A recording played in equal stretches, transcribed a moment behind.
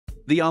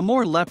The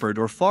Amur leopard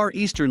or Far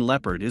Eastern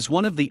leopard is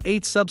one of the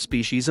 8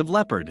 subspecies of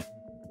leopard.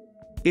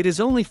 It is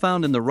only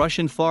found in the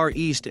Russian Far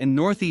East and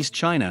northeast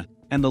China,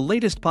 and the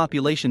latest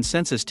population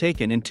census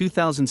taken in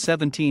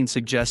 2017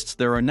 suggests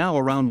there are now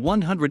around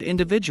 100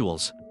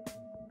 individuals.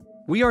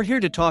 We are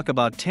here to talk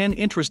about 10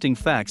 interesting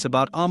facts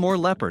about Amur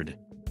leopard.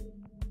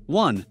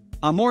 1.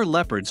 Amur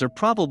leopards are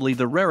probably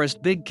the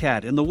rarest big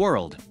cat in the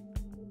world.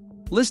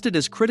 Listed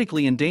as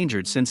critically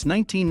endangered since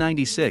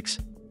 1996,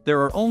 there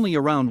are only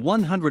around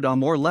 100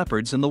 Amur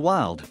leopards in the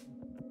wild.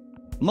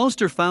 Most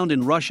are found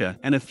in Russia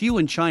and a few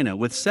in China,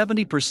 with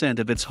 70%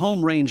 of its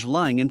home range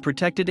lying in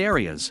protected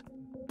areas.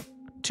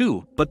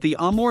 2. But the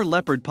Amur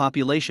leopard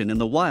population in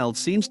the wild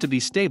seems to be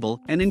stable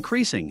and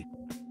increasing.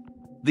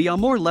 The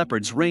Amur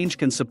leopard's range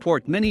can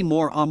support many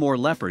more Amur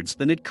leopards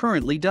than it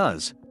currently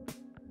does.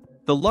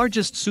 The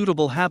largest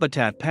suitable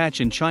habitat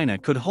patch in China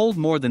could hold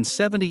more than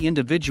 70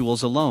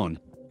 individuals alone,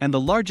 and the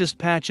largest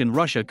patch in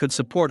Russia could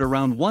support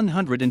around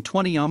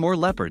 120 Amur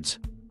leopards.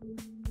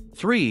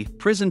 3.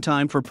 Prison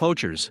time for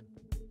poachers.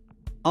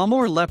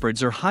 Amur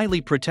leopards are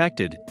highly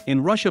protected.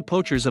 In Russia,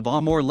 poachers of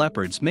Amur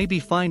leopards may be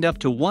fined up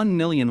to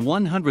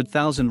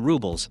 1,100,000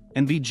 rubles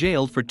and be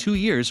jailed for 2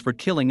 years for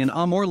killing an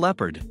Amur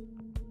leopard.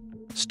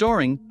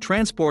 Storing,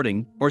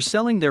 transporting, or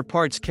selling their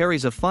parts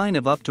carries a fine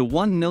of up to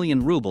 1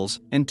 million rubles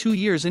and 2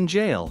 years in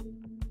jail.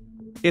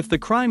 If the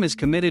crime is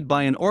committed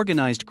by an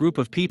organized group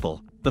of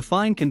people, the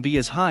fine can be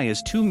as high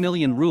as 2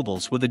 million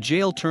rubles with a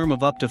jail term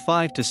of up to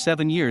 5 to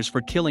 7 years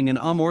for killing an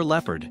Amur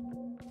leopard.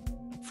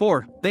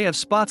 4. They have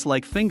spots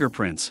like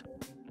fingerprints.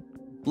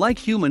 Like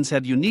humans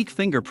have unique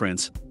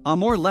fingerprints,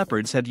 Amur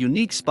leopards have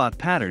unique spot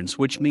patterns,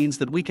 which means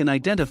that we can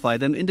identify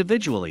them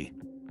individually.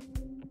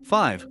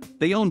 5.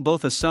 They own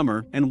both a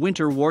summer and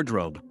winter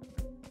wardrobe.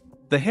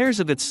 The hairs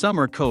of its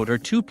summer coat are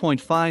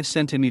 2.5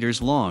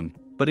 centimeters long,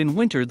 but in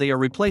winter they are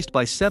replaced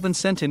by 7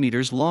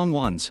 centimeters long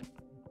ones.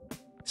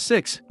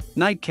 6.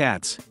 Night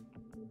cats.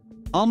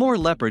 Amur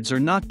leopards are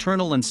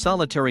nocturnal and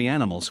solitary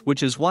animals,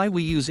 which is why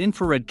we use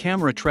infrared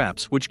camera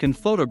traps which can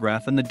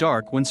photograph in the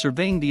dark when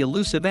surveying the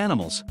elusive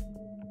animals.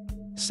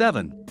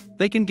 7.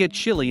 They can get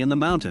chilly in the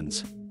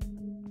mountains.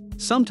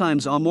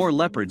 Sometimes Amur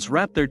leopards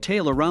wrap their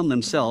tail around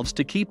themselves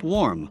to keep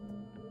warm.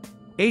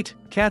 8.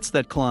 Cats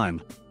that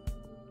climb.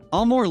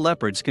 Amur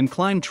leopards can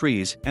climb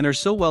trees and are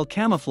so well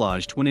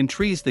camouflaged when in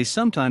trees they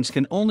sometimes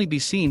can only be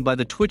seen by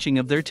the twitching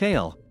of their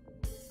tail.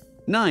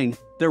 9.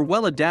 They're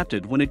well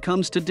adapted when it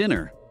comes to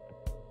dinner.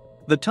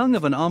 The tongue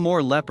of an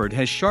Amur leopard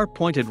has sharp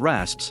pointed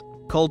rasps,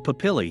 called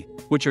papillae,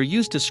 which are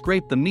used to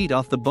scrape the meat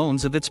off the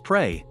bones of its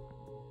prey.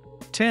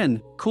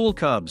 10. Cool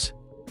cubs.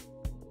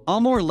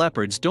 Amur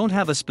leopards don't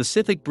have a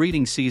specific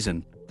breeding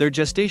season. Their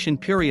gestation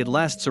period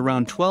lasts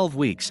around 12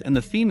 weeks and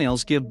the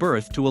females give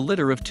birth to a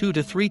litter of 2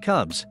 to 3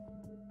 cubs.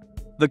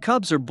 The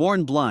cubs are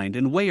born blind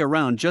and weigh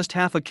around just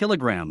half a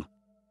kilogram.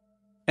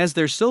 As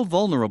they're so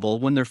vulnerable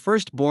when they're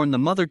first born, the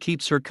mother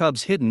keeps her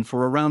cubs hidden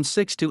for around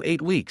 6 to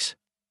 8 weeks.